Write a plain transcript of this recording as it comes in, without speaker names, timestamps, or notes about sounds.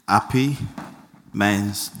Happy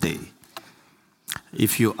Men's Day.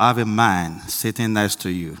 If you have a man sitting next to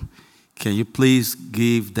you, can you please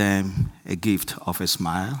give them a gift of a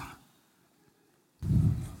smile?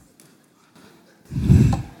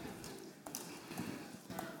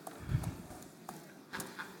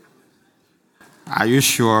 Are you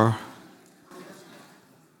sure?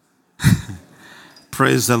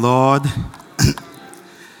 Praise the Lord.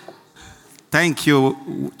 Thank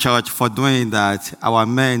you, church, for doing that. Our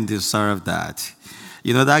men deserve that.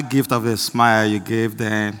 You know, that gift of a smile you gave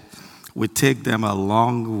them will take them a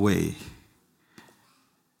long way.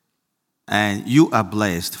 And you are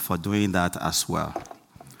blessed for doing that as well.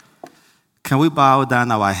 Can we bow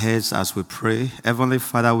down our heads as we pray? Heavenly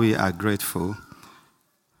Father, we are grateful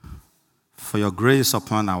for your grace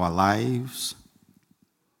upon our lives,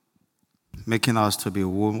 making us to be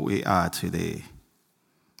whom we are today.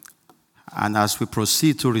 And as we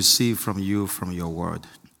proceed to receive from you, from your word,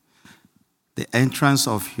 the entrance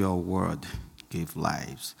of your word give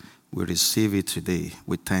lives. We receive it today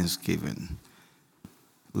with thanksgiving.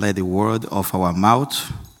 Let the word of our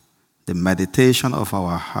mouth, the meditation of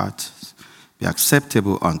our hearts be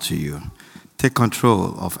acceptable unto you. Take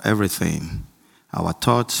control of everything, our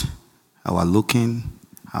thoughts, our looking,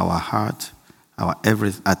 our heart, our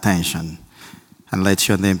every attention, and let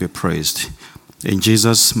your name be praised. In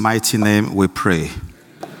Jesus' mighty name we pray.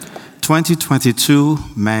 2022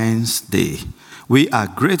 Men's Day. We are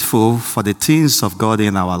grateful for the things of God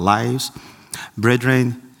in our lives.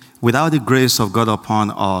 Brethren, without the grace of God upon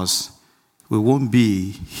us, we won't be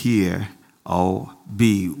here or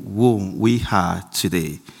be whom we are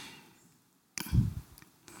today.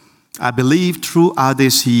 I believe throughout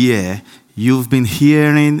this year, you've been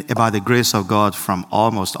hearing about the grace of God from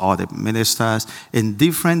almost all the ministers in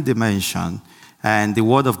different dimensions. And the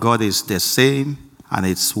word of God is the same, and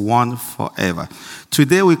it's one forever.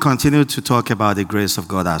 Today we continue to talk about the grace of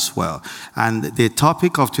God as well. And the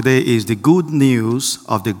topic of today is the good news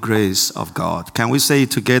of the grace of God. Can we say it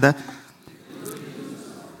together?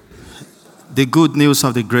 The good news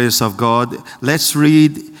of the grace of God. Let's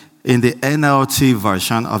read in the NLT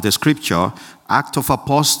version of the scripture, Acts of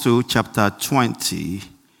Apostles chapter 20,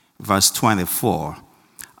 verse 24.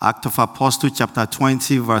 Acts of Apostles chapter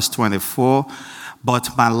 20, verse 24.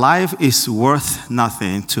 But my life is worth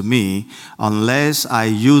nothing to me unless I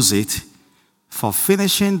use it for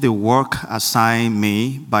finishing the work assigned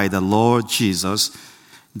me by the Lord Jesus,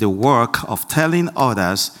 the work of telling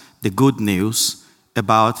others the good news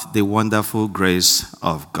about the wonderful grace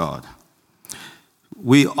of God.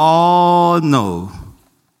 We all know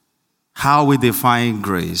how we define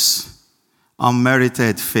grace: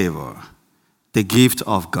 unmerited favor, the gift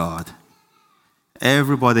of God.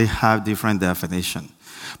 Everybody have different definition.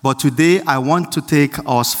 But today I want to take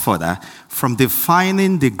us further from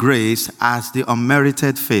defining the grace as the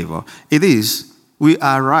unmerited favor. It is, we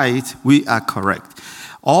are right, we are correct.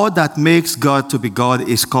 All that makes God to be God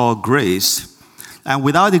is called grace. And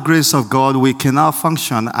without the grace of God, we cannot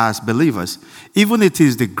function as believers. Even it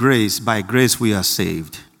is the grace, by grace we are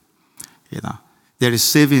saved. You know, there is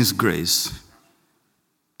saving grace.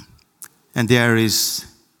 And there is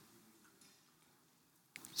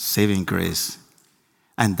saving grace.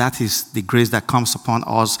 And that is the grace that comes upon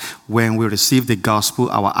us when we receive the gospel.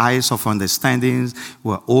 Our eyes of understanding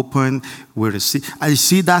were open. We receive. And you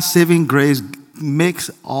see, that saving grace makes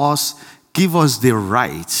us, give us the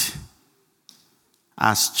right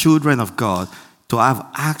as children of God to have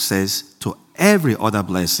access to every other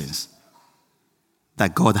blessings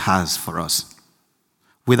that God has for us.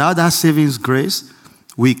 Without that saving grace,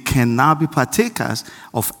 we cannot be partakers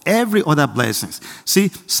of every other blessings. See,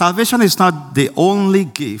 salvation is not the only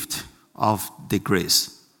gift of the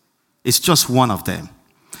grace. It's just one of them.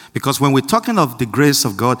 Because when we're talking of the grace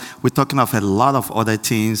of God, we're talking of a lot of other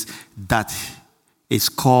things that is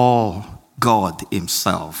called God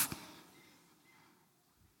himself.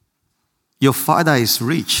 Your father is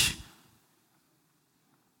rich,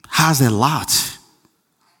 has a lot.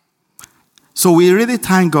 So we really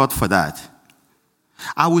thank God for that.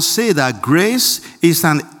 I would say that grace is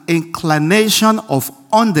an inclination of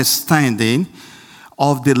understanding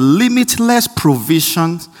of the limitless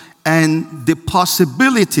provision and the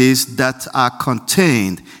possibilities that are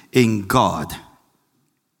contained in God.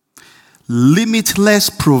 Limitless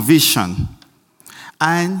provision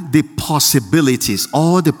and the possibilities,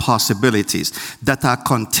 all the possibilities that are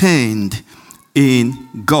contained in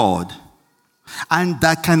God, and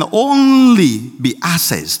that can only be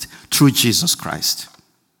accessed through Jesus Christ.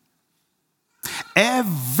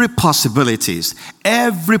 Every possibilities,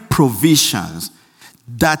 every provisions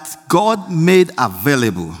that God made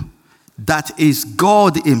available, that is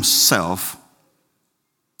God himself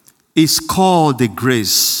is called the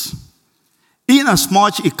grace,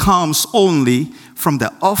 inasmuch it comes only from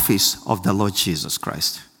the office of the Lord Jesus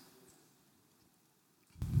Christ.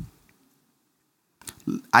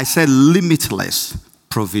 I said limitless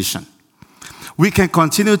provision. We can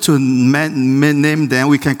continue to name them.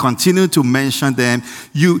 We can continue to mention them.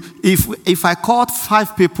 If I called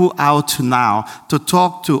 5 people out now to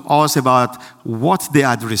talk to us about what they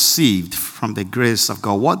had received from the grace of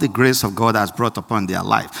God, what the grace of God has brought upon their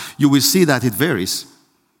life, you will see that it varies.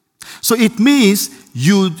 So it means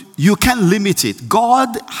you can't limit it.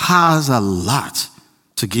 God has a lot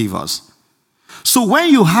to give us. So when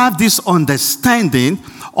you have this understanding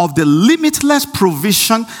of the limitless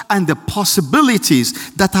provision and the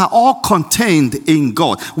possibilities that are all contained in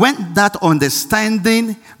God, when that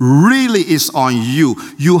understanding really is on you,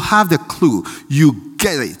 you have the clue, you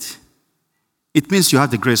get it. It means you have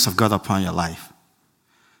the grace of God upon your life.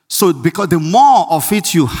 So because the more of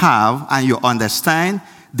it you have and you understand,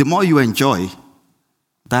 the more you enjoy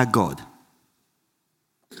that God.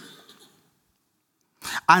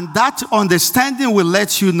 And that understanding will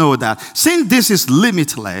let you know that since this is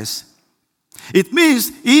limitless, it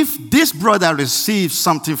means if this brother receives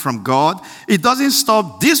something from God, it doesn't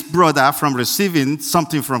stop this brother from receiving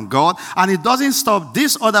something from God, and it doesn't stop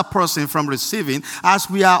this other person from receiving, as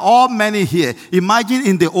we are all many here. Imagine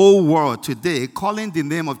in the whole world today calling the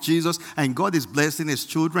name of Jesus, and God is blessing his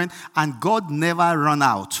children, and God never run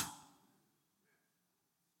out.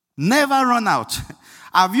 Never run out.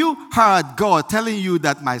 Have you heard God telling you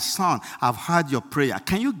that, my son, I've heard your prayer.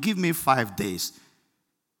 Can you give me 5 days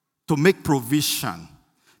to make provision?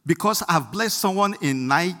 Because I've blessed someone in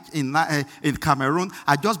Cameroon.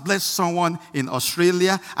 I just blessed someone in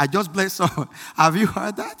Australia. I just blessed someone. Have you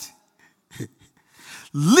heard that?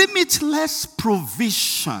 Limitless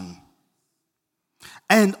provision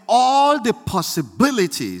and all the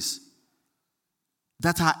possibilities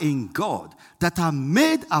that are in God, that are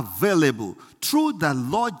made available through the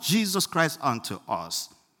Lord Jesus Christ unto us.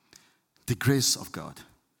 The grace of God.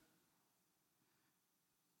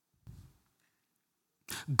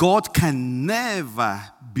 God can never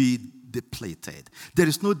be depleted. There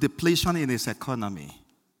is no depletion in his economy.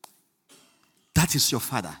 That is your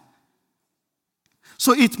Father.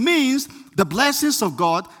 So it means the blessings of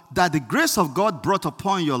God, that the grace of God brought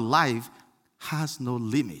upon your life, has no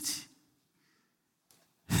limit.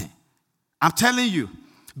 I'm telling you,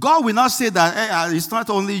 God will not say that, hey, it's not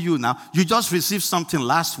only you now. You just received something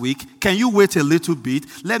last week. Can you wait a little bit?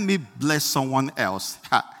 Let me bless someone else.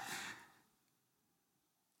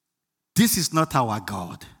 This is not our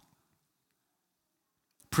God.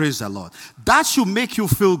 Praise the Lord. That should make you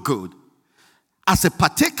feel good as a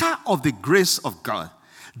partaker of the grace of God,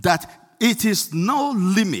 that it is no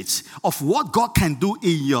limit of what God can do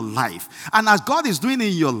in your life. And as God is doing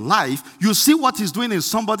in your life, you see what he's doing in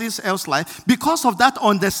somebody else's life. Because of that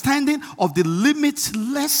understanding of the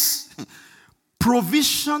limitless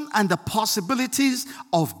provision and the possibilities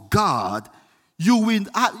of God,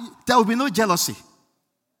 there will be no jealousy.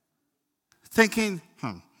 Thinking,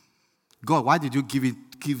 God, why did you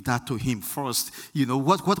give that to him first? You know,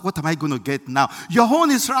 what am I going to get now? Your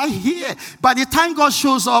own is right here. By the time God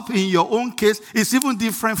shows up in your own case, it's even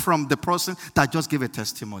different from the person that just gave a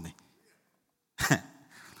testimony.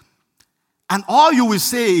 And all you will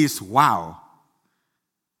say is, wow.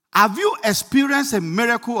 Have you experienced a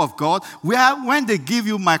miracle of God where when they give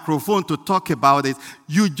you microphone to talk about it,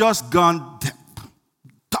 you just gone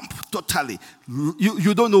dump totally.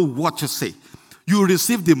 You don't know what to say. You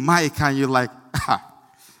receive the mic and you're like,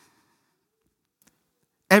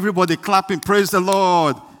 everybody clapping, praise the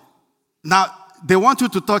Lord. Now, they want you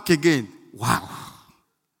to talk again. Wow.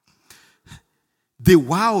 The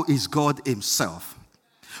wow is God himself.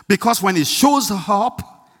 Because when he shows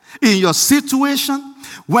up in your situation,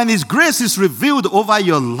 when his grace is revealed over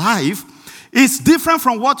your life, it's different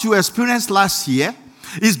from what you experienced last year.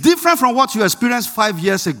 It's different from what you experienced 5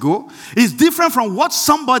 years ago. It's different from what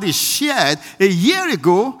somebody shared a year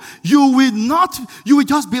ago. You will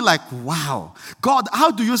just be like, wow, God,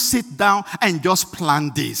 how do you sit down and just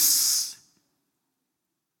plan this?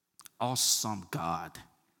 Awesome God.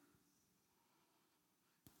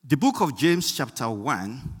 The book of James chapter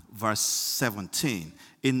 1, verse 17,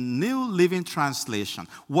 in New Living Translation,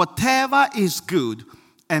 whatever is good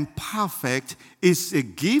and perfect is a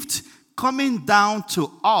gift coming down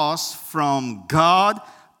to us from God,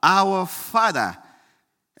 our Father.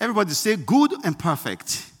 Everybody say good and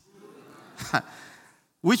perfect.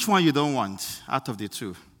 Which one you don't want out of the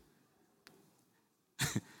two?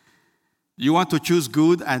 You want to choose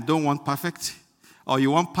good and don't want perfect? Or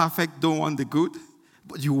you want perfect, don't want the good,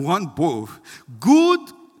 but you want both. Good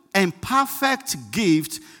and perfect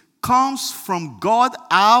gift comes from God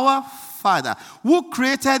our Father, who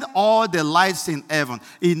created all the lights in heaven.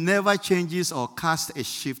 He never changes or casts a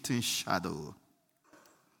shifting shadow.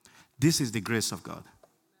 This is the grace of God.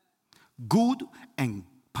 Good and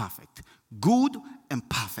perfect. Good and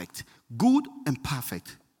perfect. Good and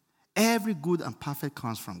perfect. Every good and perfect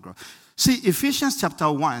comes from God. See, Ephesians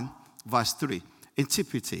chapter 1, verse 3, in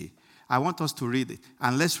TPT. I want us to read it,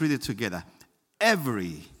 and let's read it together.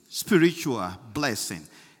 Every spiritual blessing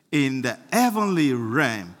in the heavenly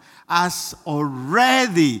realm has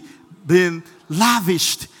already been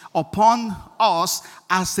lavished upon us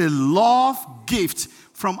as a love gift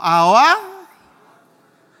from our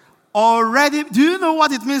already. Do you know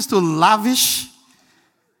what it means to lavish?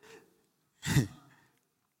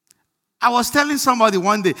 I was telling somebody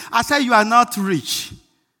one day, I said, you are not rich.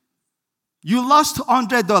 You lost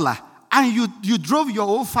 $100 and you drove your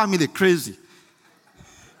whole family crazy.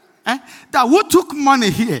 That who took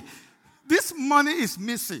money here? This money is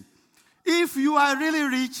missing. If you are really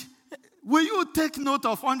rich, will you take note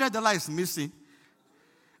of $100 is missing?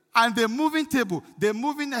 And the moving table,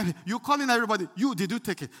 you calling everybody, did you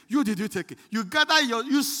take it? Did you take it? You gather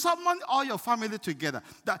you summon all your family together.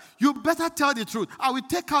 That you better tell the truth. I will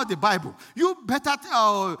take out the Bible. You better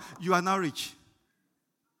tell, you are not rich.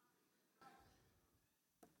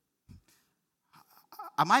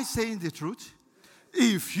 Am I saying the truth?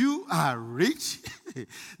 If you are rich,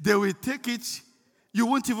 they will take it. You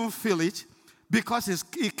won't even feel it because it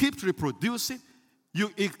keeps reproducing. You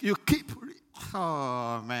keep.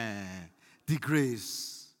 Oh, man. The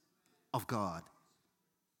grace of God.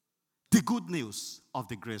 The good news of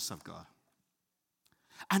the grace of God.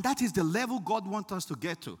 And that is the level God wants us to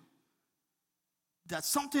get to. That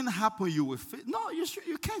something happened, you will feel. No,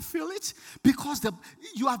 you can't feel it because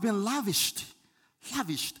you have been lavished.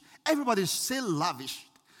 Lavished. Everybody say lavished.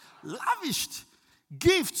 Lavished.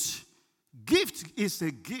 Gift. Gift is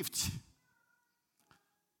a gift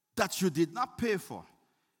that you did not pay for.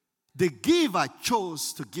 The giver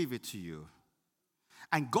chose to give it to you.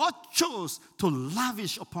 And God chose to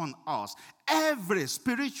lavish upon us every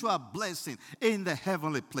spiritual blessing in the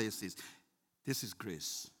heavenly places. This is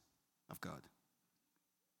grace of God.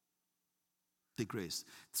 The grace.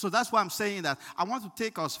 So that's why I'm saying that I want to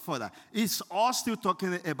take us further. It's all still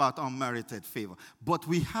talking about unmerited favor, but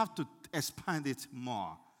we have to expand it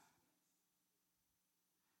more.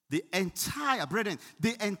 The entire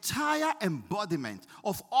embodiment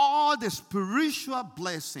of all the spiritual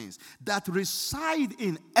blessings that reside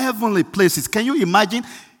in heavenly places. Can you imagine?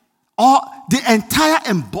 The entire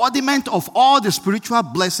embodiment of all the spiritual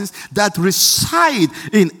blessings that reside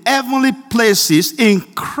in heavenly places in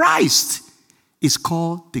Christ is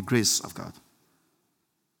called the grace of God.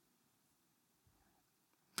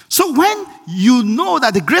 So when you know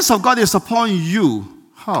that the grace of God is upon you,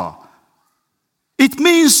 it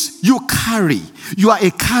means you are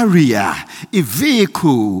a carrier, a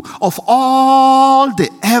vehicle of all the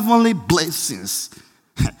heavenly blessings.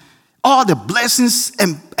 All the blessings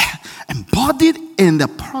embodied in the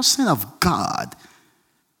person of God.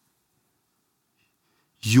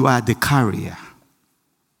 You are the carrier.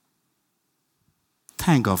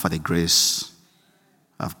 Thank God for the grace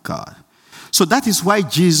of God. So that is why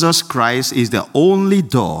Jesus Christ is the only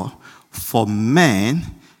door for men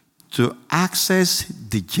to access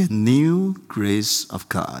the genuine grace of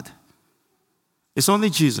God. It's only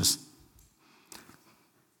Jesus.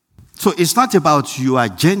 So it's not about you are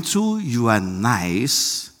gentle, you are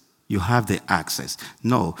nice, you have the access.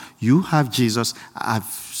 No, you have Jesus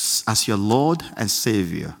as your Lord and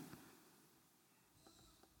Savior.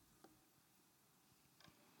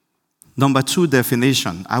 Number 2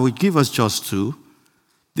 definition. I will give us just 2,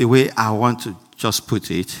 the way I want to just put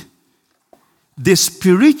it. The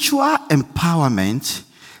spiritual empowerment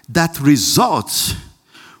that results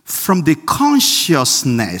from the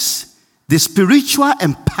consciousness, the spiritual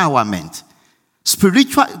empowerment,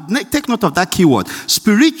 take note of that keyword,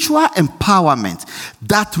 spiritual empowerment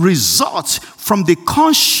that results from the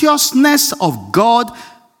consciousness of God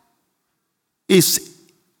is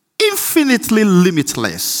infinitely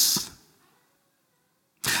limitless.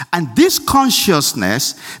 And this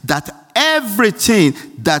consciousness that everything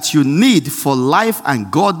that you need for life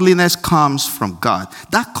and godliness comes from God.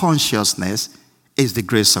 That consciousness is the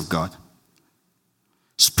grace of God.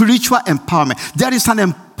 Spiritual empowerment. There is an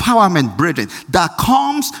empowerment, brethren, that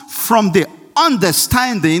comes from the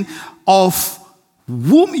understanding of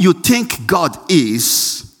whom you think God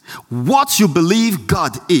is, what you believe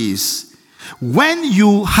God is. When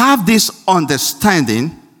you have this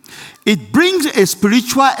understanding, It brings a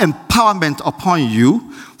spiritual empowerment upon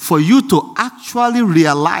you for you to actually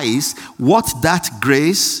realize what that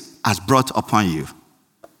grace has brought upon you.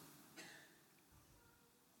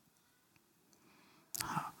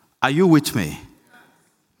 Are you with me?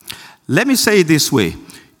 Let me say it this way.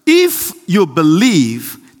 If you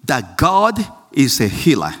believe that God is a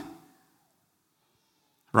healer,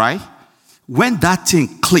 right? When that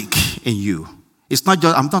thing click in you, it's not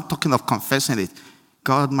just, I'm not talking of confessing it.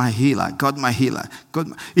 God my healer, God my healer.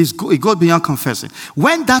 It goes beyond confessing.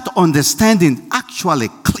 When that understanding actually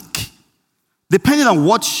click, depending on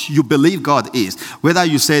what you believe God is, whether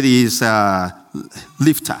you said He is a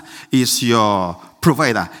lifter, is your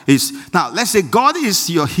provider, now let's say God is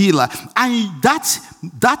your healer, and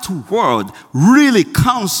that word really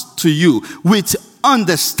comes to you with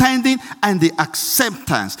understanding and the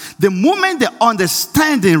acceptance. The moment the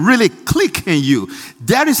understanding really click in you,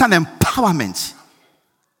 there is an empowerment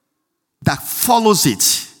that follows it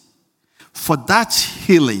for that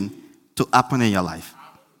healing to happen in your life.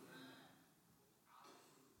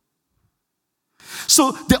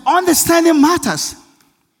 So the understanding matters.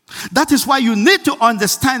 That is why you need to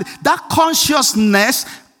understand that consciousness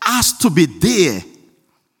has to be there.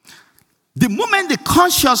 The moment the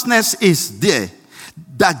consciousness is there,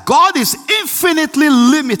 that God is infinitely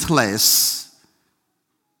limitless,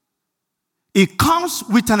 it comes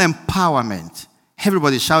with an empowerment.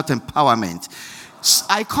 Everybody shout empowerment.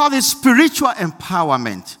 I call it spiritual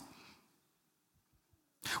empowerment.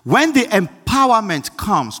 When the empowerment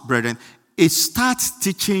comes, brethren, it starts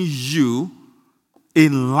teaching you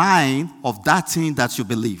in line of that thing that you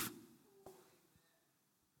believe.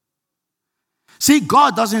 See,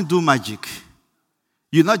 God doesn't do magic.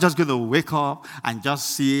 You're not just going to wake up and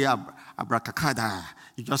just see abracadabra.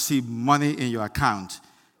 You just see money in your account,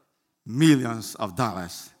 millions of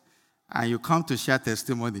dollars. And you come to share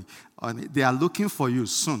testimony on it. They are looking for you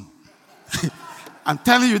soon. I'm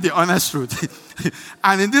telling you the honest truth.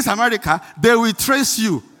 And in this America, they will trace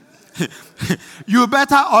you. You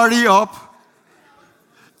better hurry up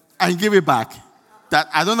and give it back. That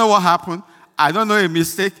I don't know what happened. I don't know a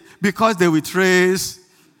mistake, because they will trace.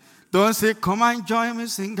 Don't say, come and join me,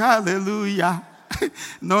 sing hallelujah.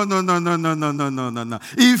 No.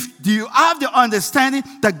 If you have the understanding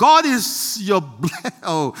that God is your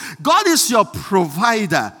God is your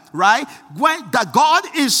provider, right? That God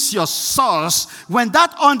is your source, when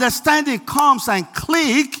that understanding comes and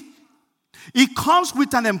click, it comes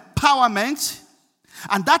with an empowerment,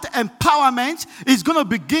 and that empowerment is going to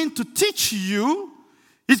begin to teach you,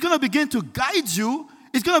 it's going to begin to guide you,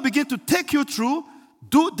 it's going to begin to take you through,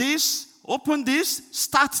 do this, open this,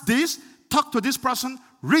 start this, talk to this person,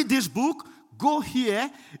 read this book, go here.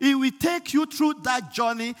 It will take you through that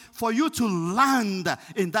journey for you to land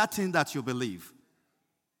in that thing that you believe.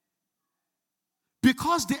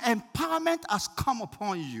 Because the empowerment has come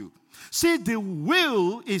upon you. See, the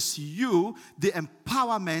will is you, the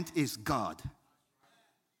empowerment is God.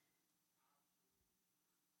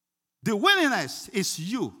 The willingness is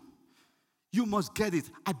you. You must get it.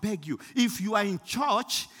 I beg you. If you are in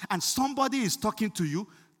church and somebody is talking to you,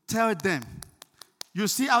 tell them. You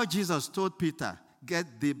see how Jesus told Peter,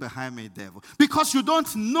 get thee behind me, devil. Because you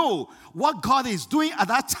don't know what God is doing at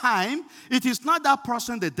that time. It is not that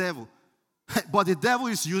person, the devil. But the devil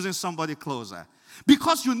is using somebody closer.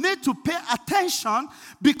 Because you need to pay attention,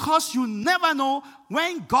 because you never know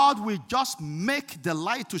when God will just make the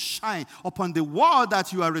light to shine upon the word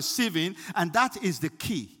that you are receiving, and that is the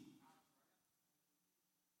key.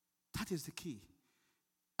 That is the key.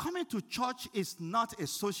 Coming to church is not a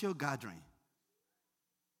social gathering.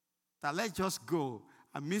 That let's just go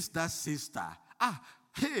and meet that sister.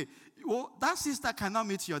 That sister cannot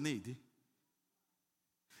meet your need.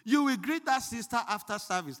 You will greet that sister after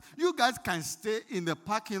service. You guys can stay in the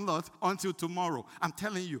parking lot until tomorrow. I'm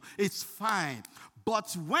telling you, it's fine.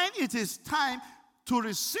 But when it is time to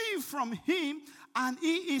receive from him, and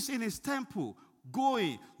he is in his temple,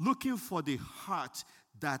 going, looking for the heart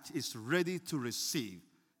that is ready to receive.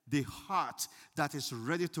 The heart that is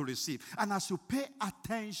ready to receive. And as you pay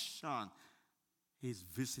attention, he's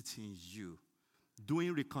visiting you,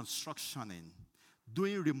 doing reconstructioning,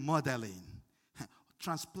 doing remodeling,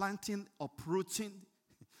 transplanting, uprooting,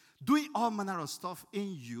 doing all manner of stuff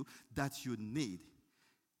in you that you need.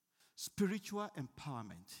 Spiritual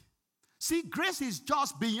empowerment. See, grace is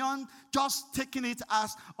just beyond just taking it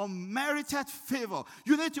as unmerited favor.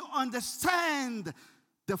 You need to understand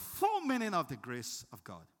the full meaning of the grace of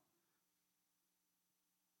God,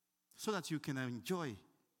 so that you can enjoy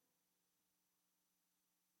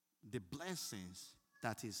the blessings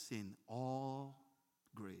that is in all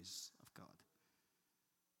grace of God.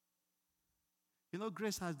 You know,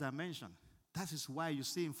 grace has dimension. That is why you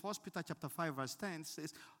see in 1 Peter chapter 5, verse 10, it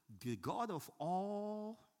says, the God of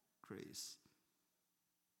all grace.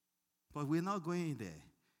 But we're not going there.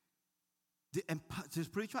 The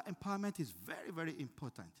spiritual empowerment is very, very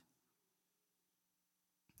important.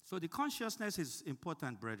 So the consciousness is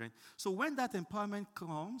important, brethren. So when that empowerment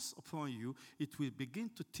comes upon you, it will begin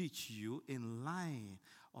to teach you in line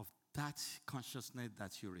of that consciousness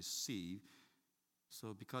that you receive.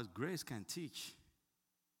 So because grace can teach,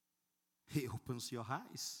 it opens your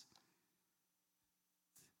eyes.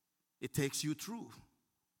 It takes you through.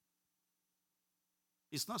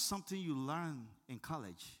 It's not something you learn in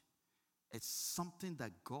college. It's something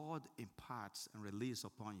that God imparts and releases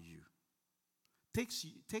upon you.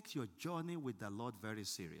 Take your journey with the Lord very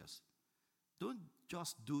serious. Don't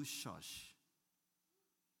just do church.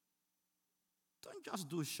 Don't just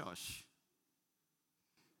do church.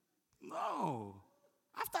 No.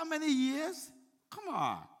 After many years, come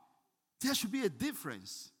on. There should be a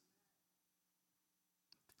difference.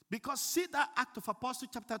 Because see that Act of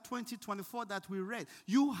Apostles chapter 20, 24 that we read.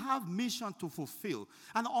 You have mission to fulfill.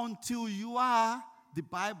 And until you are the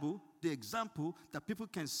Bible, the example that people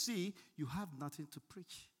can see, you have nothing to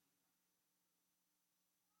preach.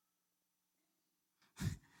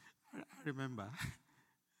 I remember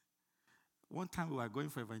one time we were going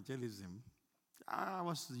for evangelism. I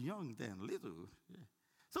was young then, little. Yeah.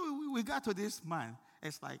 So we got to this man.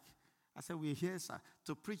 It's like, I said, we're here, sir,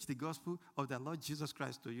 to preach the gospel of the Lord Jesus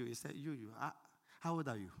Christ to you. He said, how old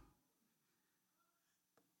are you?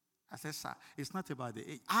 I said, sir, it's not about the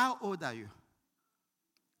age. How old are you?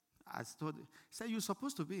 I told him, he said, you're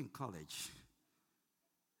supposed to be in college.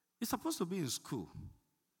 You're supposed to be in school.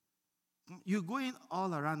 You're going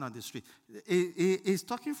all around on the street. He's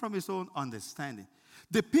talking from his own understanding.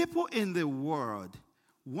 The people in the world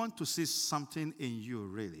want to see something in you,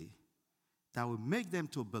 really, that will make them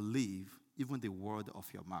to believe even the word of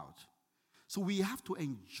your mouth. So we have to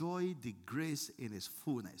enjoy the grace in its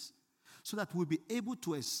fullness so that we'll be able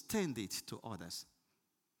to extend it to others.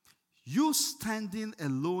 You standing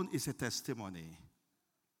alone is a testimony.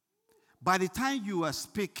 By the time you are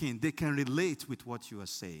speaking, they can relate with what you are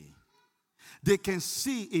saying. They can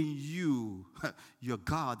see in you your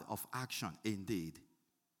God of action indeed.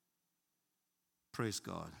 Praise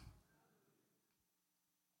God.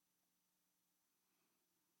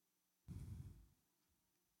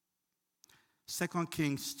 Second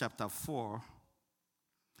Kings chapter 4.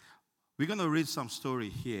 We're going to read some story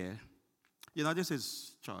here. You know, this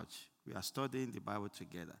is church. We are studying the Bible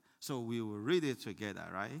together. So we will read it together,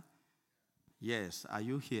 right? Yes. Are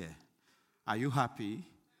you here? Are you happy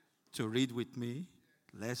to read with me?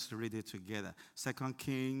 Let's read it together. 2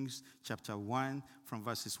 Kings chapter 1 from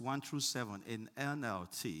verses 1 through 7 in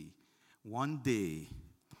NLT. One day,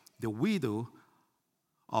 the widow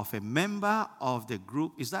of a member of the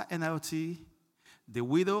group, is that NLT? The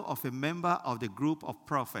widow of a member of the group of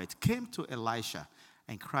prophets came to Elisha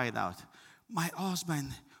and cried out, my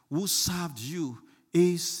husband who served you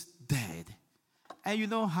is dead. And you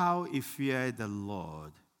know how he feared the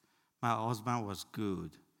Lord. My husband was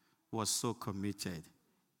good, was so committed.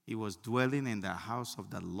 He was dwelling in the house of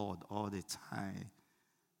the Lord all the time.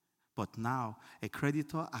 But now a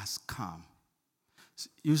creditor has come.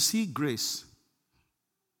 You see grace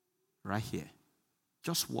right here.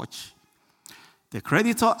 Just watch. The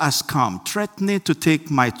creditor has come, threatening to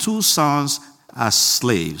take my 2 sons as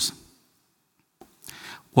slaves.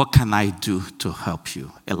 What can I do to help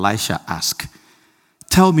you? Elisha asked.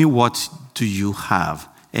 Tell me, what do you have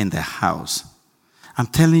in the house? I'm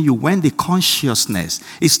telling you, when the consciousness,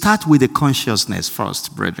 it starts with the consciousness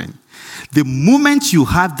first, brethren. The moment you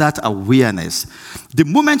have that awareness, the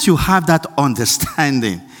moment you have that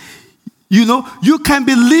understanding, you know, you can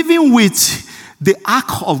be living with the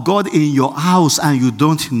ark of God in your house and you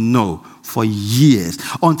don't know for years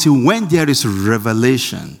until when there is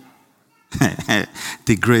revelation.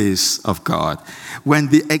 The grace of God. When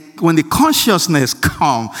the consciousness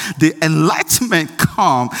comes, the enlightenment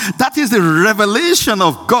comes, that is the revelation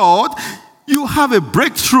of God, you have a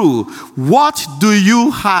breakthrough. What do you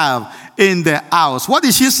have in the house? What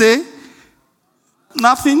did she say?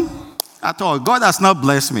 Nothing at all. God has not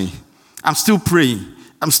blessed me. I'm still praying.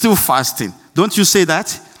 I'm still fasting. Don't you say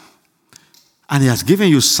that? And he has given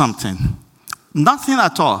you something. Nothing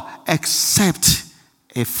at all except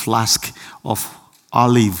a flask of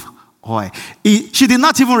olive oil. She did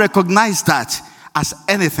not even recognize that as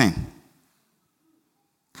anything.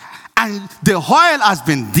 And the oil has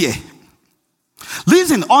been there.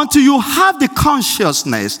 Listen, until you have the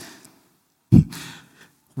consciousness,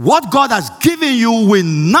 what God has given you will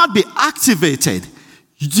not be activated.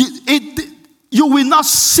 you will not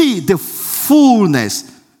see the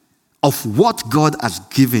fullness of what God has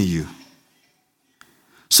given you.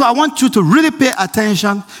 So I want you to really pay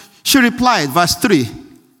attention. She replied, verse 3.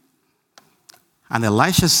 And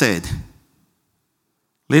Elisha said,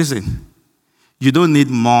 listen, you don't need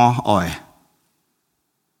more oil.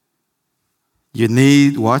 You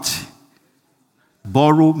need what?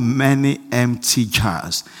 Borrow many empty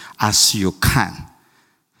jars as you can.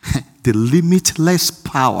 The limitless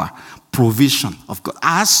power, provision of God,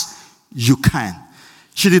 as you can.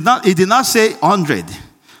 It did not say 100,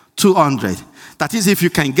 200. That is, if you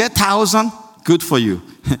can get 1,000, good for you.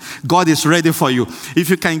 God is ready for you. If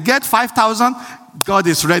you can get 5,000, God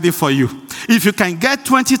is ready for you. If you can get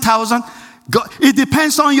 20,000, it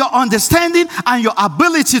depends on your understanding and your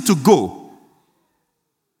ability to go.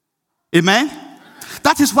 Amen?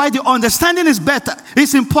 That is why the understanding is better.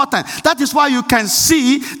 It's important. That is why you can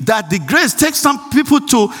see that the grace takes some people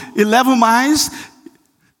to 11 miles.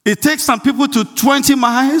 It takes some people to 20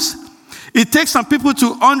 miles. It takes some people to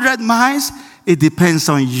 100 miles. It depends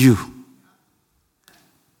on you.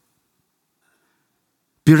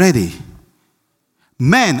 Be ready.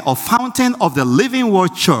 Men of Fountain of the Living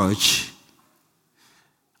Word Church,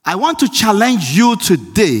 I want to challenge you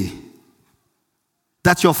today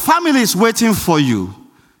that your family is waiting for you.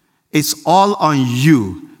 It's all on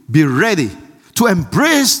you. Be ready to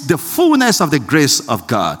embrace the fullness of the grace of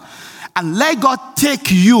God. And let God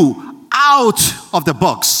take you out of the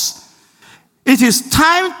box. It is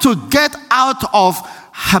time to get out of,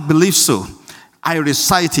 I believe so, I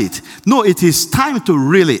recite it. No, it is time to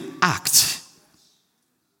really act.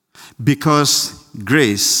 Because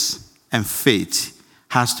grace and faith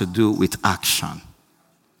has to do with action.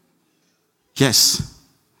 Yes.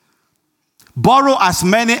 Borrow as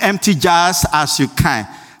many empty jars as you can.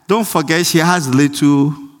 Don't forget, she has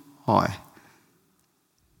little oil.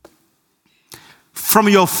 From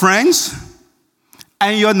your friends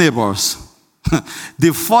and your neighbors,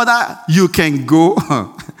 the further you can go,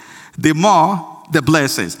 the more the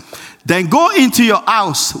blessings. Then go into your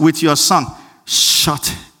house with your son.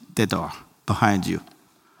 Shut the door behind you.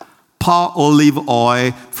 Pour olive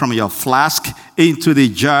oil from your flask into the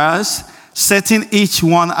jars, setting each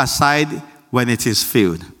one aside when it is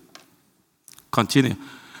filled. Continue.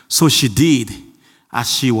 So she did as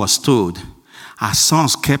she was told. Her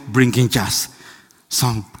sons kept bringing jars.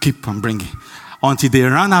 Some keep on bringing. Until they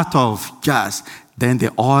ran out of jars, then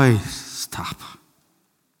the oil stopped.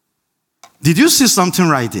 Did you see something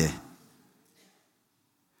right there?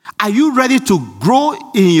 Are you ready to grow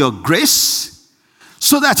in your grace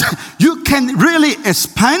so that you can really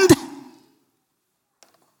expand?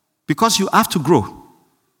 Because you have to grow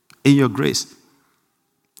in your grace.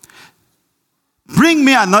 Bring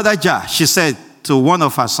me another jar, she said to one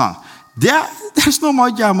of her sons. There's no more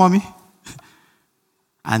jar, mommy.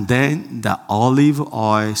 And then the olive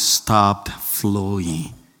oil stopped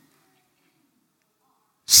flowing.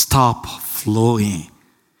 Stop flowing.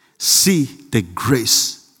 See the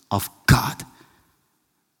grace of God.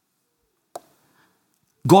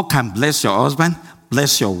 God can bless your husband,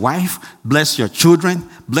 bless your wife, bless your children,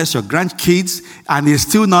 bless your grandkids, and it's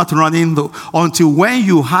still not running until when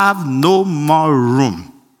you have no more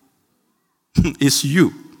room. It's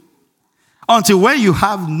you. Until when you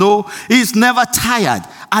have he's never tired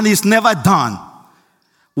and he's never done.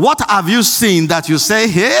 What have you seen that you say,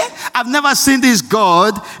 hey, I've never seen this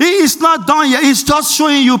God. He is not done yet. He's just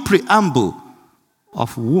showing you preamble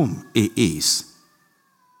of whom he is.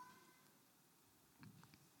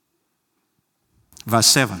 Verse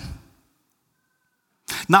 7.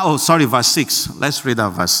 Verse 6. Let's read that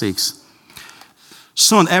verse 6.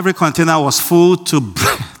 Soon every container was full to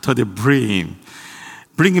the brim.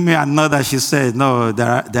 Bring me another, she said. No, there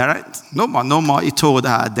are no more. He told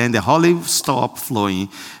her. Then the olive stopped flowing.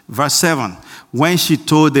 Verse 7. When she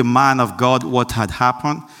told the man of God what had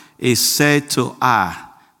happened, he said to her,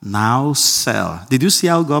 now sell. Did you see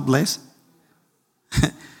how God blessed?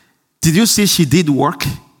 Did you see she did work?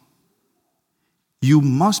 You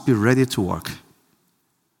must be ready to work.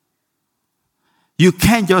 You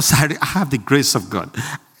can't just, I have the grace of God.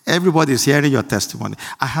 Everybody is hearing your testimony.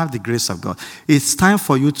 I have the grace of God. It's time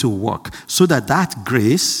for you to work so that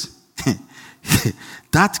grace,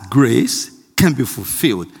 that grace can be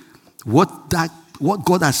fulfilled. What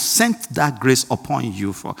God has sent that grace upon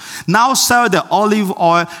you for. Now sell the olive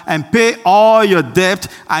oil and pay all your debt,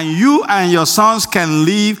 and you and your sons can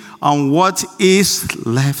live on what is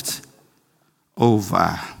left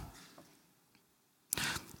over.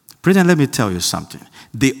 Brethren, let me tell you something.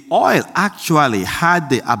 The oil actually had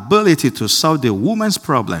the ability to solve the woman's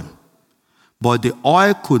problem, but the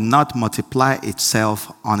oil could not multiply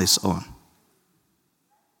itself on its own.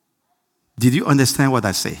 Did you understand what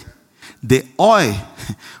I say? The oil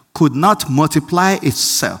could not multiply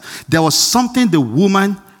itself. There was something the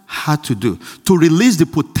woman had to do to release the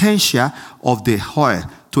potential of the oil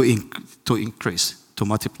to increase, to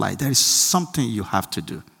multiply. There is something you have to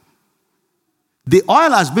do. The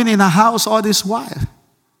oil has been in her house all this while.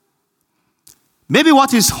 Maybe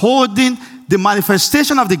what is holding the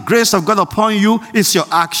manifestation of the grace of God upon you is your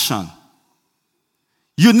action.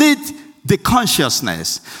 You need the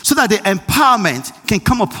consciousness so that the empowerment can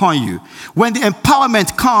come upon you. When the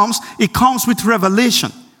empowerment comes, it comes with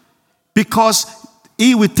revelation because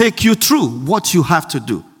it will take you through what you have to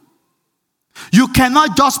do. You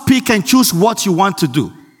cannot just pick and choose what you want to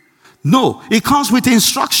do. No, it comes with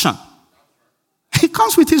instruction. It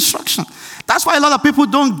comes with instruction. That's why a lot of people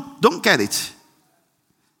don't get it.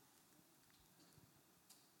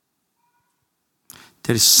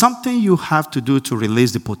 There is something you have to do to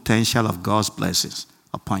release the potential of God's blessings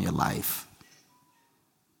upon your life.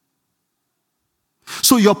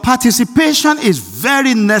 So your participation is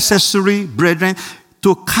very necessary, brethren,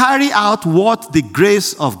 to carry out what the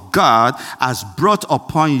grace of God has brought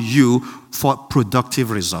upon you for productive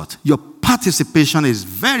result. Your participation is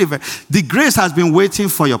very, very... The grace has been waiting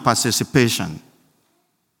for your participation.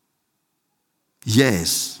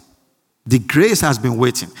 Yes. The grace has been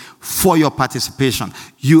waiting for your participation.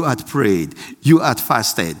 You had prayed. You had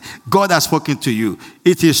fasted. God has spoken to you.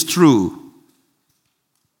 It is true.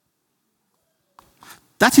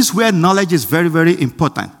 That is where knowledge is very, very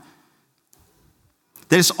important.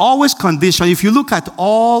 There is always condition. If you look at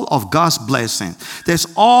all of God's blessings, there's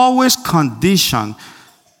always condition.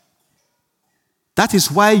 That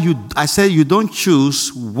is why I say you don't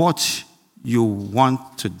choose what you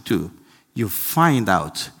want to do. You find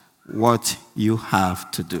out what you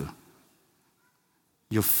have to do.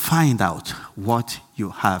 You find out what you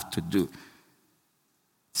have to do.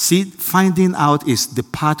 See, finding out is the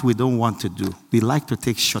part we don't want to do. We like to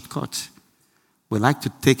take shortcuts. We like to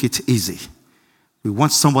take it easy. We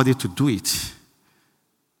want somebody to do it.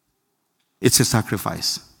 It's a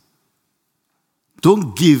sacrifice.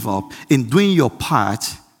 Don't give up in doing your part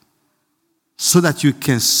so that you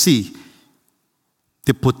can see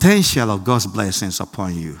the potential of God's blessings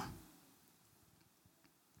upon you.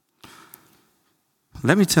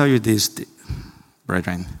 Let me tell you this,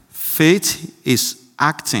 brethren. Faith is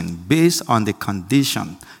acting based on the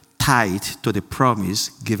condition tied to the promise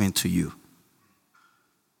given to you.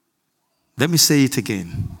 Let me say it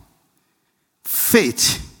again.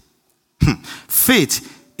 Faith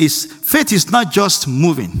is not just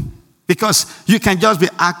moving, because you can just be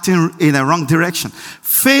acting in the wrong direction.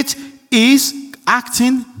 Faith is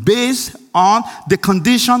acting based on the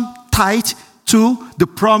condition tied to the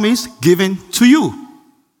promise given to you.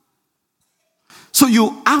 So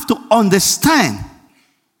you have to understand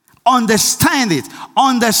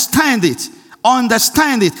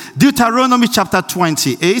it. Deuteronomy chapter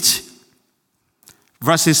 28,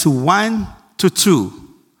 verses 1 to 2.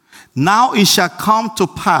 Now it shall come to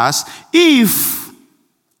pass, if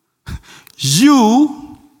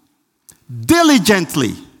you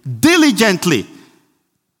diligently,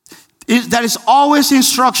 there is always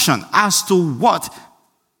instruction as to what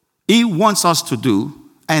He wants us to do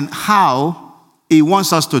and how He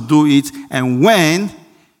wants us to do it and when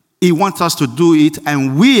He wants us to do it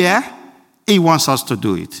and where He wants us to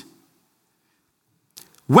do it.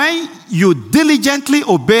 When you diligently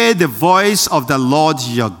obey the voice of the Lord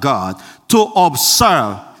your God to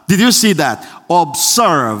observe, did you see that?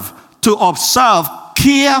 To observe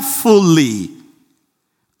carefully.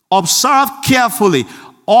 Observe carefully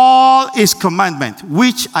all His commandments,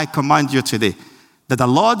 which I command you today, that the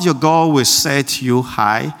Lord your God will set you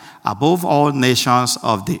high above all nations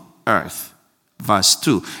of the earth. Verse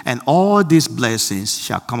 2. And all these blessings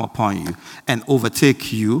shall come upon you and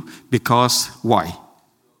overtake you because why?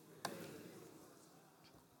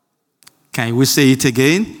 Can we say it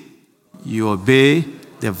again? You obey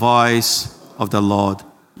the voice of the Lord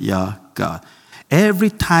your God. Every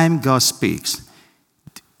time God speaks,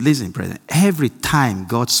 listen, brethren, every time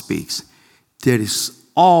God speaks, there is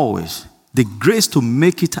always the grace to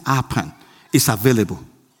make it happen is available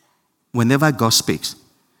whenever God speaks.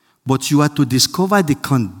 But you are to discover the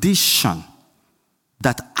condition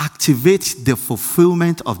that activates the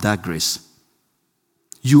fulfillment of that grace.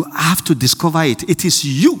 You have to discover it. It is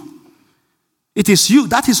you. It is you.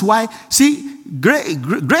 That is why, see,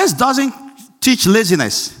 grace doesn't teach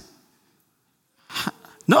laziness.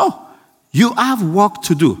 No. You have work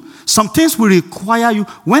to do. Some things will require you.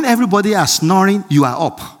 When everybody is snoring, you are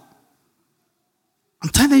up. I'm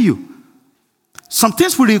telling you. Some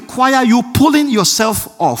things will require you pulling yourself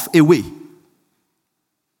off away.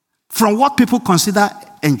 from what people consider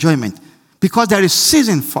enjoyment, because there is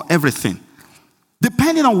season for everything.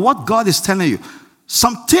 Depending on what God is telling you,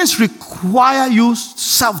 some things require you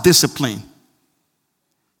self-discipline.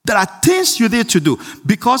 There are things you need to do,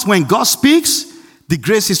 because when God speaks, the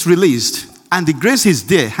grace is released, and the grace is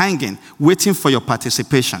there hanging, waiting for your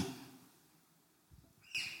participation.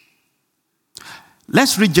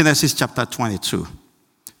 Let's read Genesis chapter 22.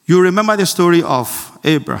 You remember the story of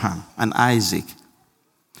Abraham and Isaac.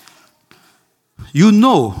 You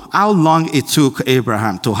know how long it took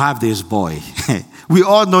Abraham to have this boy. We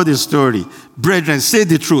all know the story. Brethren, say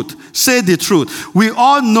the truth. Say the truth. We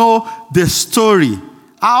all know the story.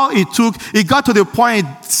 How it got to the point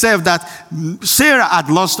itself that Sarah had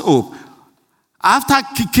lost hope. After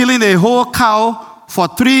killing a whole cow for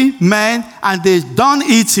 3 men and they done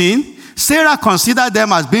eating, Sarah considered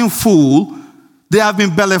them as being full. They have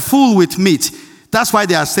been belly full with meat. That's why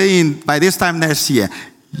they are saying by this time next year,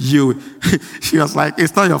 she was like,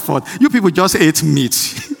 it's not your fault. You people just ate meat.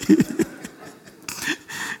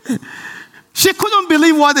 She couldn't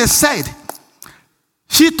believe what they said.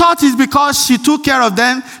 She thought it's because she took care of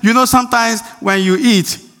them. You know, sometimes when you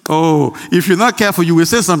eat, if you're not careful, you will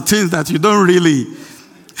say some things that you don't really.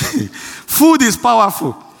 Food is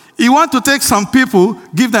powerful. You want to take some people,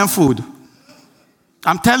 give them food.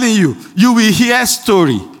 I'm telling you, you will hear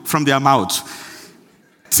story from their mouth.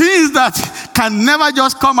 Things that can never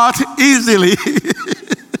just come out easily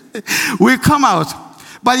will come out.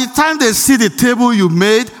 By the time they see the table you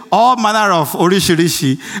made, all manner of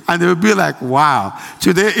orishirishi, and they will be like, wow,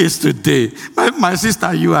 today is today. My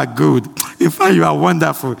sister, you are good. In fact, you are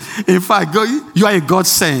wonderful. In fact, you are a God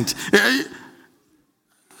sent.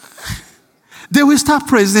 They will start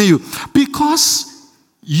praising you because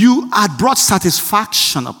you had brought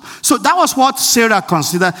satisfaction up. So that was what Sarah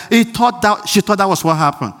considered. She thought that was what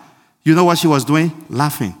happened. You know what she was doing?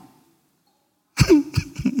 Laughing.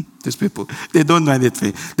 These people, they don't know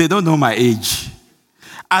anything. They don't know my age.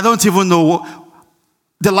 I don't even know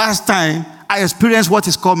the last time I experienced what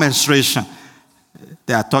is called menstruation.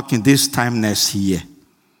 They are talking this time next year.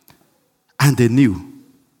 And they knew.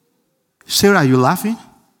 Sarah, are you laughing?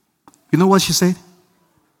 You know what she said?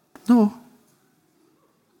 No.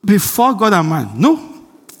 Before God and man. No.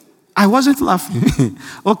 I wasn't laughing.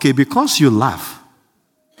 Okay, because you laugh,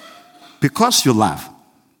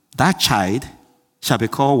 that child shall be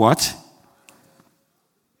called what?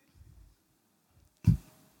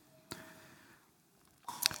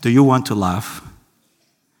 Do you want to laugh?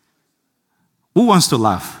 Who wants to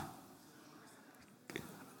laugh?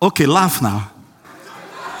 Okay, laugh now.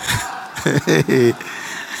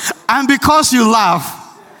 And because you laugh,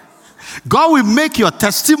 God will make your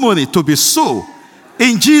testimony to be so.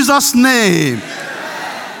 In Jesus' name.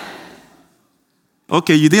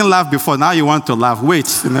 Okay, you didn't laugh before. Now you want to laugh. Wait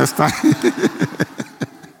the next time.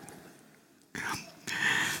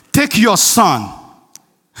 Take your son.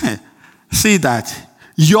 See that.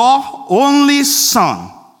 Your only son.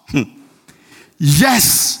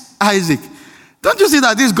 Yes, Isaac. Don't you see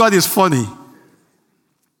that this God is funny?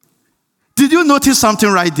 Did you notice something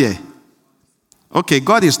right there? Okay,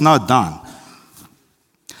 God is not done.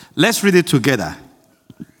 Let's read it together.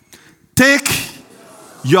 Take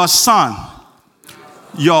your son,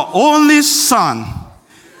 your only son,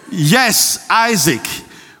 yes, Isaac,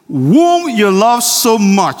 whom you love so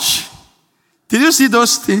much. Did you see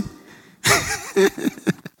those things?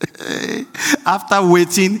 After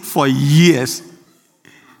waiting for years.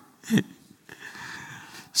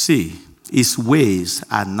 See, his ways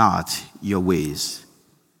are not your ways.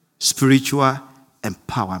 Spiritual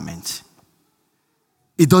empowerment.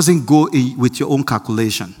 It doesn't go with your own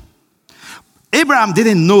calculation. Abraham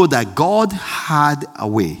didn't know that God had a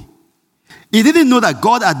way. He didn't know that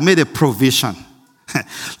God had made a provision.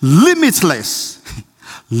 Limitless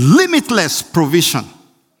provision.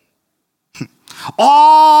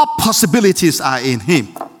 All possibilities are in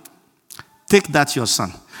him. Take that, your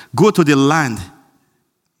son. Go to the land,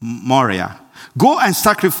 Moriah. Go and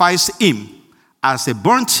sacrifice him as a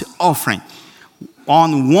burnt offering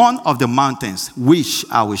on one of the mountains, which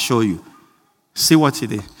I will show you. See what he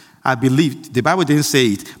did. I believe, the Bible didn't say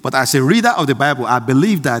it, but as a reader of the Bible, I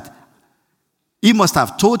believe that he must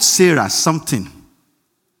have told Sarah something.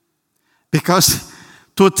 Because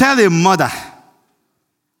to tell a mother,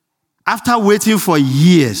 after waiting for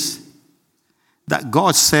years, that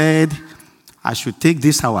God said, I should take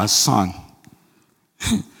this our son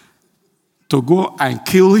to go and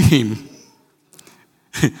kill him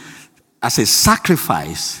as a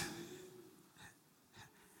sacrifice.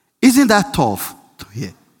 Isn't that tough to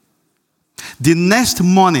hear? The next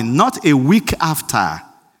morning, not a week after,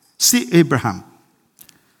 see Abraham.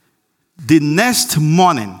 The next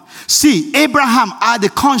morning, see, Abraham had the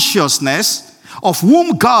consciousness of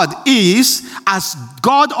whom God is as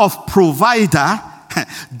God of provider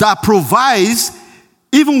that provides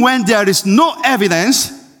even when there is no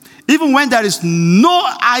evidence, even when there is no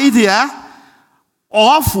idea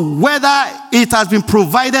of whether it has been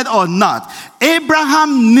provided or not.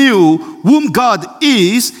 Abraham knew whom God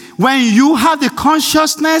is. When you have the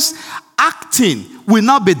consciousness, acting will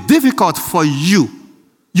not be difficult for you.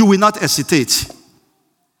 You will not hesitate.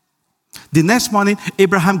 The next morning,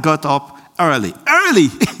 Abraham got up early.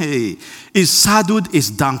 He saddled his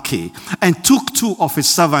donkey and took 2 of his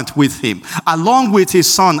servants with him, along with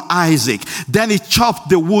his son Isaac. Then he chopped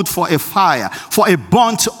the wood for a fire, for a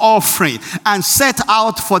burnt offering, and set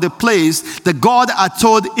out for the place that God had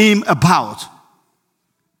told him about.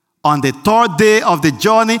 On the 3rd day of the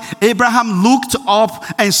journey, Abraham looked up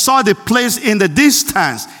and saw the place in the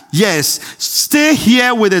distance. Yes, stay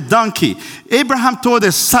here with the donkey. Abraham told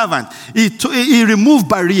the servant, he removed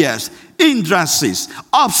barriers, hindrances,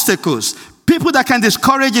 obstacles, people that can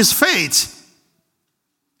discourage his faith.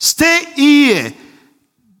 Stay here.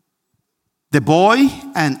 The boy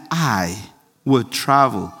and I will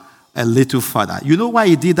travel a little further. You know why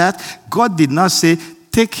he did that? God did not say,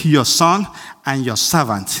 take your son and your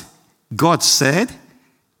servant. God said,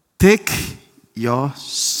 take your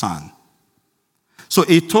son. So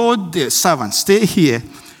he told the servant, stay here.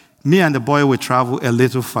 Me and the boy will travel a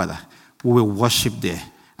little further. We will worship there.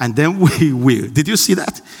 And then we will. Did you see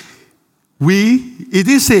that? It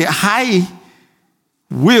didn't say, I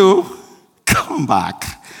will come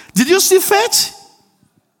back. Did you see faith?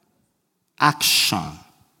 Action.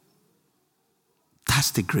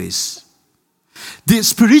 That's the grace. The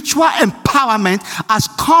spiritual empowerment has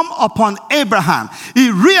come upon Abraham. He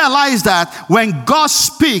realized that when God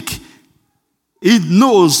speaks, he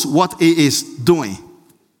knows what he is doing.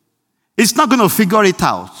 He's not going to figure it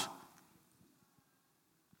out.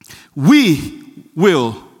 We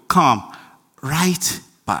will come right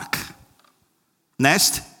back.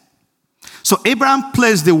 Next. So Abraham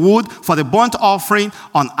placed the wood for the burnt offering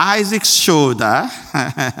on Isaac's shoulder,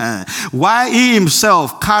 while he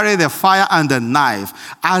himself carried the fire and the knife,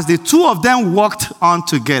 as the 2 of them walked on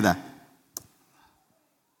together.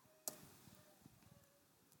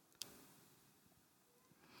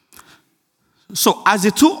 So as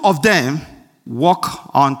the 2 of them walk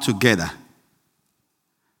on together,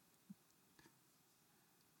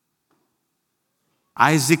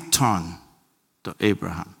 Isaac turned to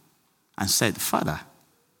Abraham and said, Father.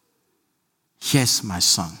 Yes, my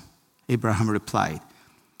son. Abraham replied,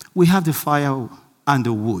 we have the fire and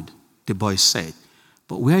the wood, the boy said,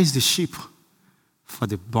 but where is the sheep for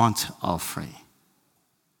the burnt offering?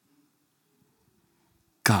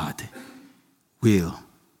 God will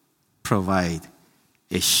provide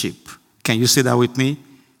a sheep. Can you say that with me?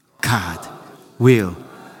 God will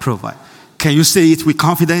provide. Can you say it with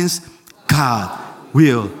confidence? God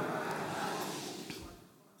will.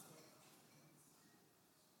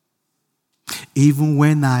 Even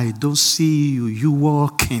when I don't see you, you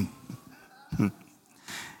working.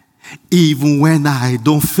 Even when I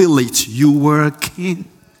don't feel it, you working.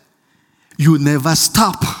 You never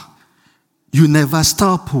stop. You never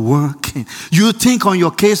stop working. You think on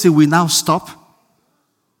your case it will now stop?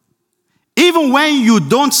 Even when you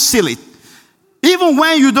don't see it, even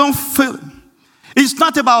when you don't feel it, it's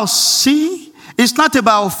not about seeing, it's not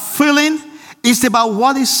about feeling, it's about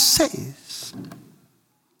what it says.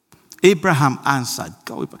 Abraham answered,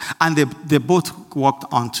 and they both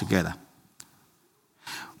walked on together.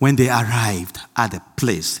 When they arrived at the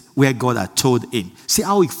place where God had told him, see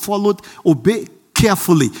how he followed, obeyed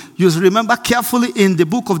carefully. You remember carefully in the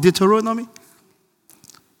book of Deuteronomy?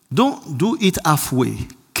 Don't do it halfway.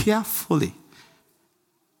 Carefully.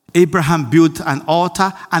 Abraham built an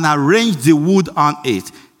altar and arranged the wood on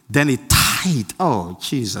it. Then he tied, oh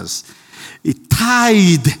Jesus, he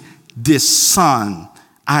tied the son,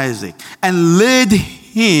 Isaac, and laid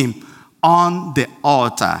him on the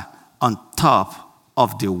altar on top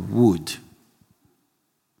of the wood.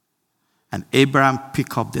 And Abraham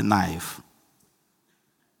picked up the knife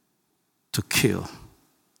to kill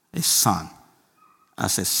his son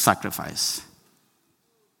as a sacrifice.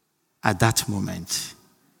 At that moment,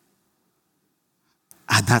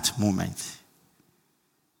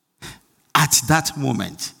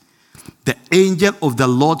 the angel of the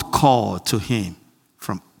Lord called to him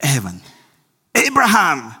from heaven,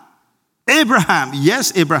 Abraham, Abraham.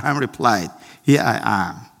 Yes, Abraham replied, here I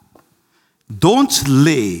am. Don't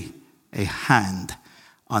lay a hand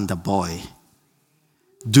on the boy.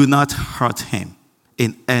 Do not hurt him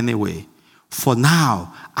in any way. For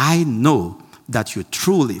now, I know that you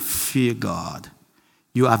truly fear God,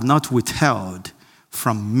 you have not withheld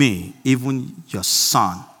from me even your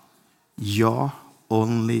son, your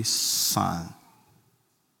only son.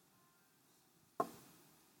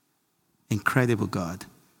 Incredible God.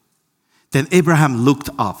 Then Abraham looked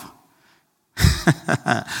up.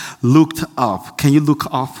 Looked up. Can you look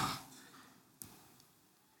up?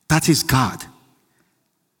 That is God.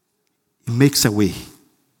 He makes a way.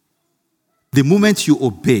 The moment you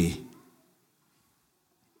obey,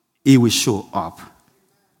 He will show up.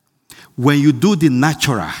 When you do the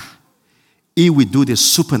natural, He will do the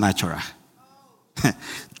supernatural.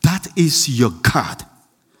 That is your God.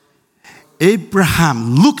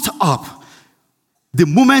 Abraham looked up. The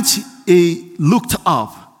moment he looked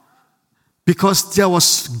up, because there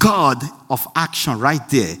was God of action right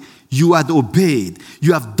there. You had obeyed.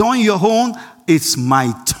 You have done your own. It's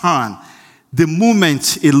my turn. The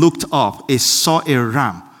moment he looked up, he saw a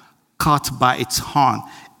ram caught by its horn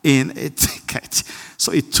in a thicket.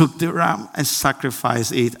 So he took the ram and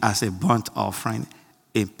sacrificed it as a burnt offering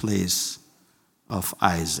in place of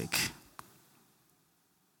Isaac.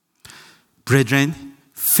 Brethren,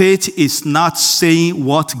 faith is not saying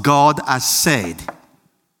what God has said.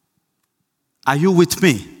 Are you with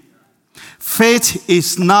me? Faith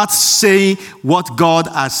is not saying what God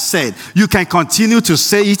has said. You can continue to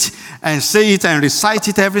say it and recite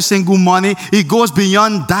it every single morning. It goes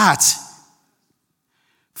beyond that.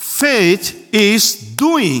 Faith is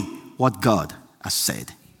doing what God has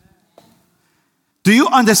said. Do you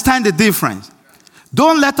understand the difference?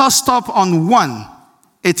 Don't let us stop on one.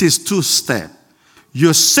 It is two steps.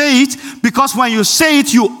 You say it because when you say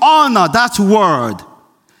it, you honor that word.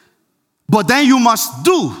 But then you must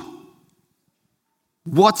do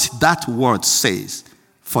what that word says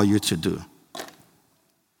for you to do.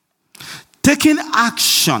 Taking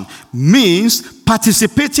action means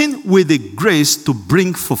participating with the grace to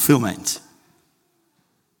bring fulfillment.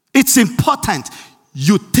 It's important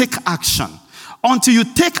you take action. Until you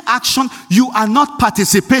take action, you are not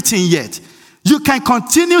participating yet. You can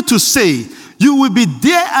continue to say, you will be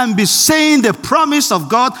there and be saying the promise of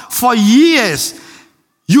God for years.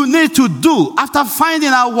 You need to do after finding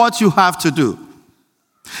out what you have to do.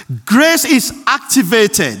 Grace is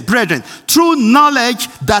activated, brethren, through knowledge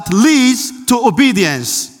that leads to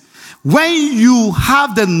obedience. When you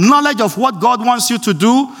have the knowledge of what God wants you to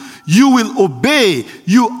do, you will obey.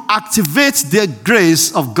 You activate the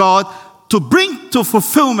grace of God to bring to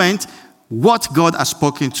fulfillment what God has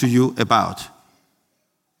spoken to you about.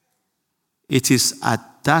 It is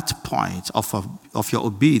at that point of your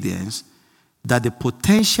obedience that the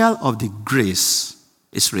potential of the grace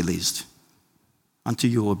is released until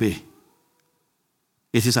you obey.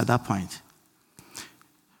 It is at that point.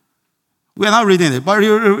 We are not reading it, but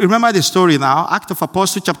remember the story now. Act of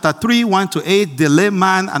Apostles, chapter 3, 1-8, the lame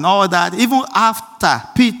man and all that. Even after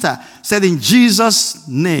Peter said, in Jesus'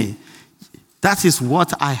 name, that is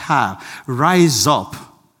what I have. Rise up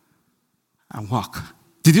and walk.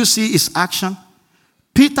 Did you see his action?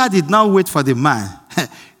 Peter did not wait for the man.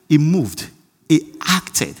 He moved. He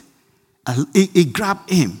acted. He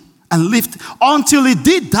grabbed him and lifted. Until he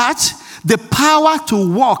did that, the power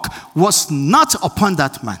to walk was not upon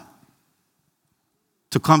that man.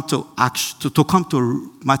 To come to action,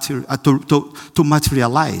 to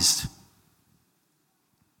materialize.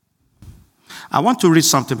 I want to read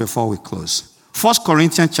something before we close. 1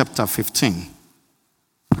 Corinthians chapter 15.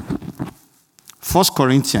 1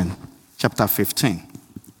 Corinthians chapter 15.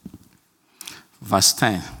 Verse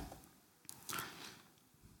 10.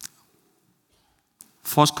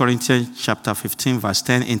 1 Corinthians chapter 15 verse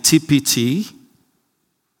 10 in TPT.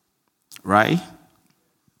 Right?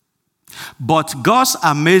 But God's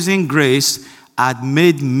amazing grace had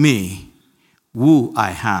made me who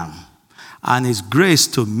I am. And his grace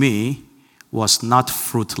to me was not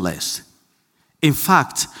fruitless. In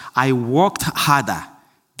fact, I worked harder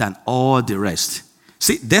than all the rest.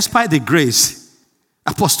 See, despite the grace,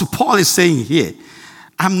 Apostle Paul is saying here,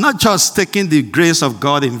 I'm not just taking the grace of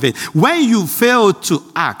God in vain. When you fail to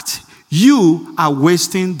act, you are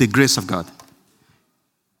wasting the grace of God.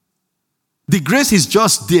 The grace is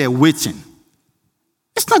just there waiting.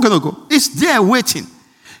 It's not going to go. It's there waiting.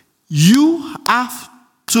 You have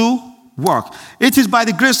to work. It is by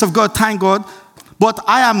the grace of God, thank God. But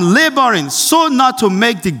I am laboring so not to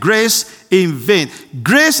make the grace in vain.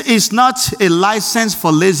 Grace is not a license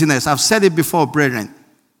for laziness. I've said it before, brethren.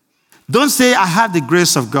 Don't say, I have the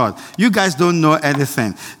grace of God. You guys don't know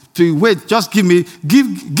anything. Wait, just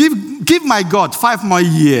give my God 5 more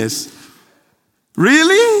years.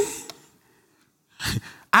 Really?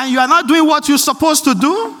 And you are not doing what you're supposed to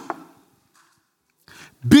do?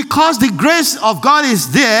 Because the grace of God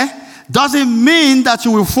is there, doesn't mean that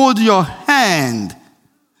you will fold your hand.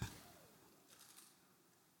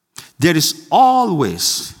 There is always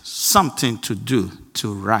something to do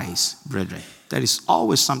to rise, brethren. There is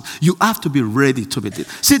always something. You have to be ready to be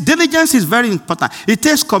diligent. See, diligence is very important. It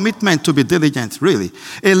takes commitment to be diligent, really.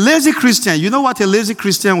 A lazy Christian, you know what a lazy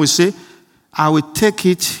Christian will say? I will take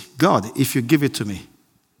it, God, if you give it to me.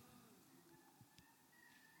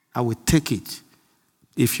 I will take it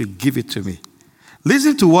if you give it to me.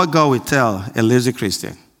 Listen to what God will tell a lazy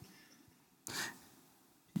Christian.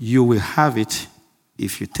 You will have it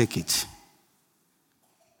if you take it.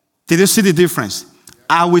 Did you see the difference?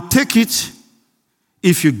 I will take it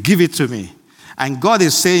if you give it to me. And God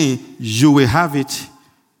is saying, you will have it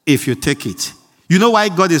if you take it. You know why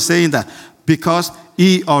God is saying that? Because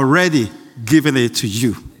He already given it to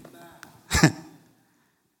you.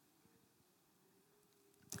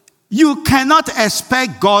 You cannot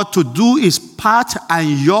expect God to do His part and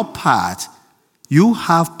your part. You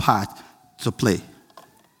have part to play.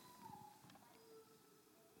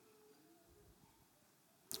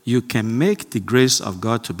 You can make the grace of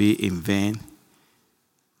God to be in vain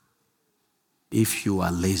if you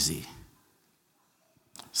are lazy.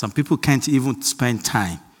 Some people can't even spend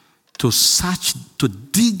time to search, to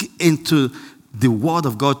dig into the Word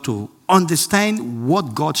of God to understand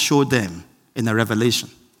what God showed them in a revelation.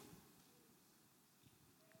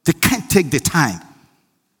 They can't take the time.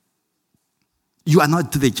 You are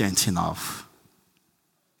not diligent enough.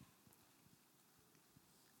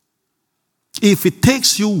 If it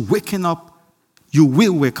takes you waking up, you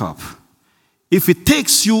will wake up. If it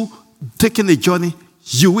takes you taking the journey,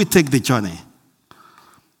 you will take the journey.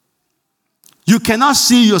 You cannot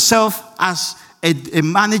see yourself as a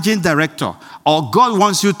managing director, or God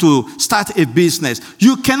wants you to start a business.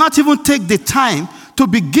 You cannot even take the time to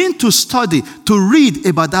begin to study, to read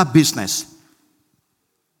about that business.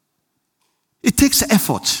 It takes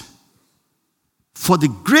effort for the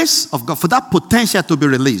grace of God, for that potential to be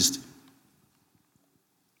released.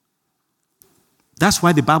 That's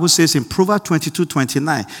why the Bible says in Proverbs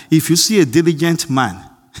 22:29, if you see a diligent man,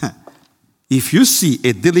 if you see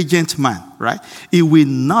a diligent man, right, he will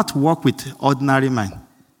not walk with ordinary man.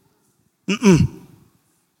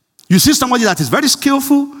 You see somebody that is very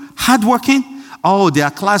skillful, hardworking,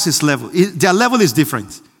 their class is level. Their level is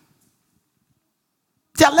different.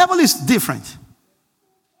 Their level is different.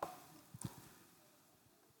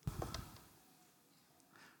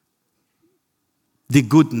 The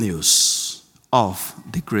good news of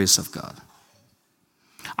the grace of God.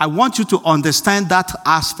 I want you to understand that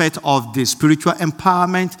aspect of the spiritual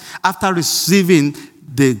empowerment after receiving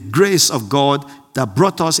the grace of God that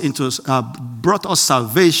brought us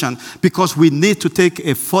salvation, because we need to take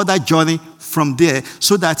a further journey from there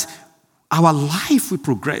so that our life will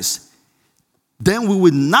progress. Then we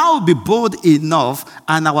will now be bold enough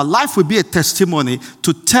and our life will be a testimony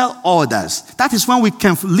to tell others. That is when we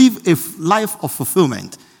can live a life of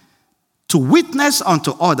fulfillment. To witness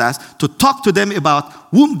unto others, to talk to them about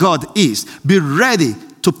whom God is. Be ready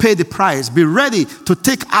to pay the price. Be ready to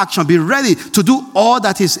take action. Be ready to do all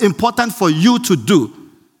that is important for you to do.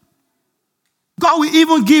 God will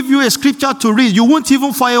even give you a scripture to read. You won't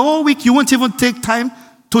even, for a whole week, you won't even take time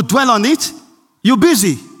to dwell on it. You're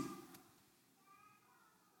busy.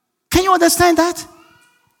 Can you understand that?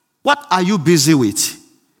 What are you busy with?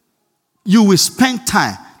 You will spend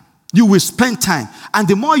time. You will spend time. And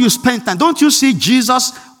the more you spend time, don't you see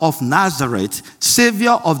Jesus of Nazareth,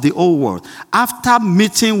 Savior of the whole world, after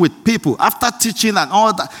meeting with people, after teaching and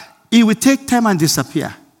all that, he will take time and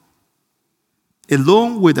disappear.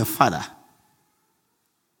 Alone with the Father.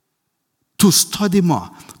 To study more,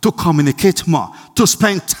 to communicate more, to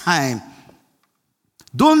spend time.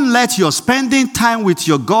 Don't let your spending time with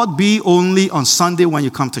your God be only on Sunday when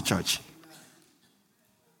you come to church.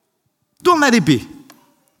 Don't let it be.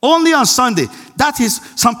 Only on Sunday. That is,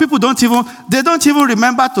 some people don't even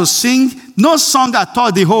remember to sing no song at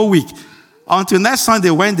all the whole week until next Sunday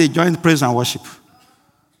when they join praise and worship.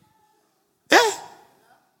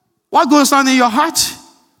 What goes on in your heart?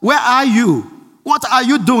 Where are you? What are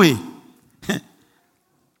you doing?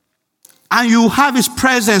 And you have His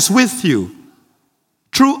presence with you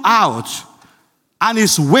throughout, and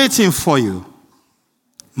He's waiting for you.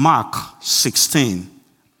 Mark 16,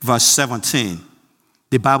 verse 17.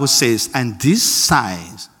 The Bible says, and these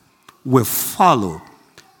signs will follow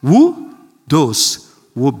who? Those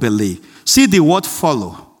who believe. See, the word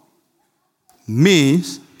follow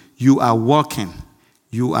means you are walking,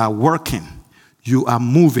 you are working, you are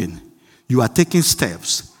moving, you are taking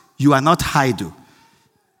steps, you are not idle.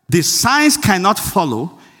 The signs cannot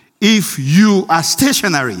follow If you are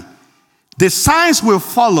stationary, the signs will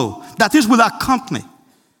follow. That is, will accompany.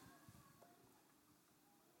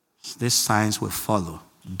 These signs will follow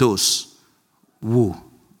those who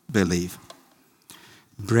believe.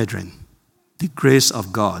 Brethren, the grace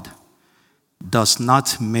of God does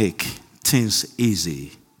not make things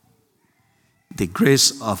easy. The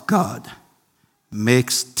grace of God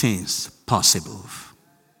makes things possible.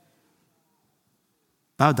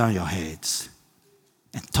 Bow down your heads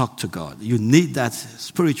and talk to God. You need that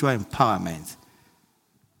spiritual empowerment.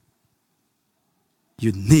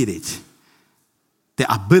 You need it.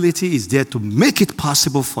 The ability is there to make it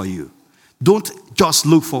possible for you. Don't just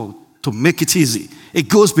look for to make it easy. It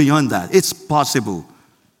goes beyond that. It's possible.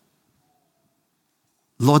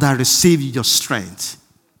 Lord, I receive your strength.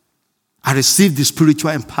 I receive the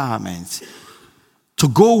spiritual empowerment to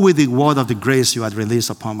go with the word of the grace you had released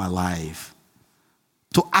upon my life,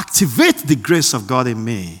 to activate the grace of God in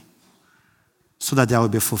me so that there will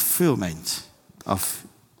be fulfillment of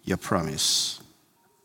your promise.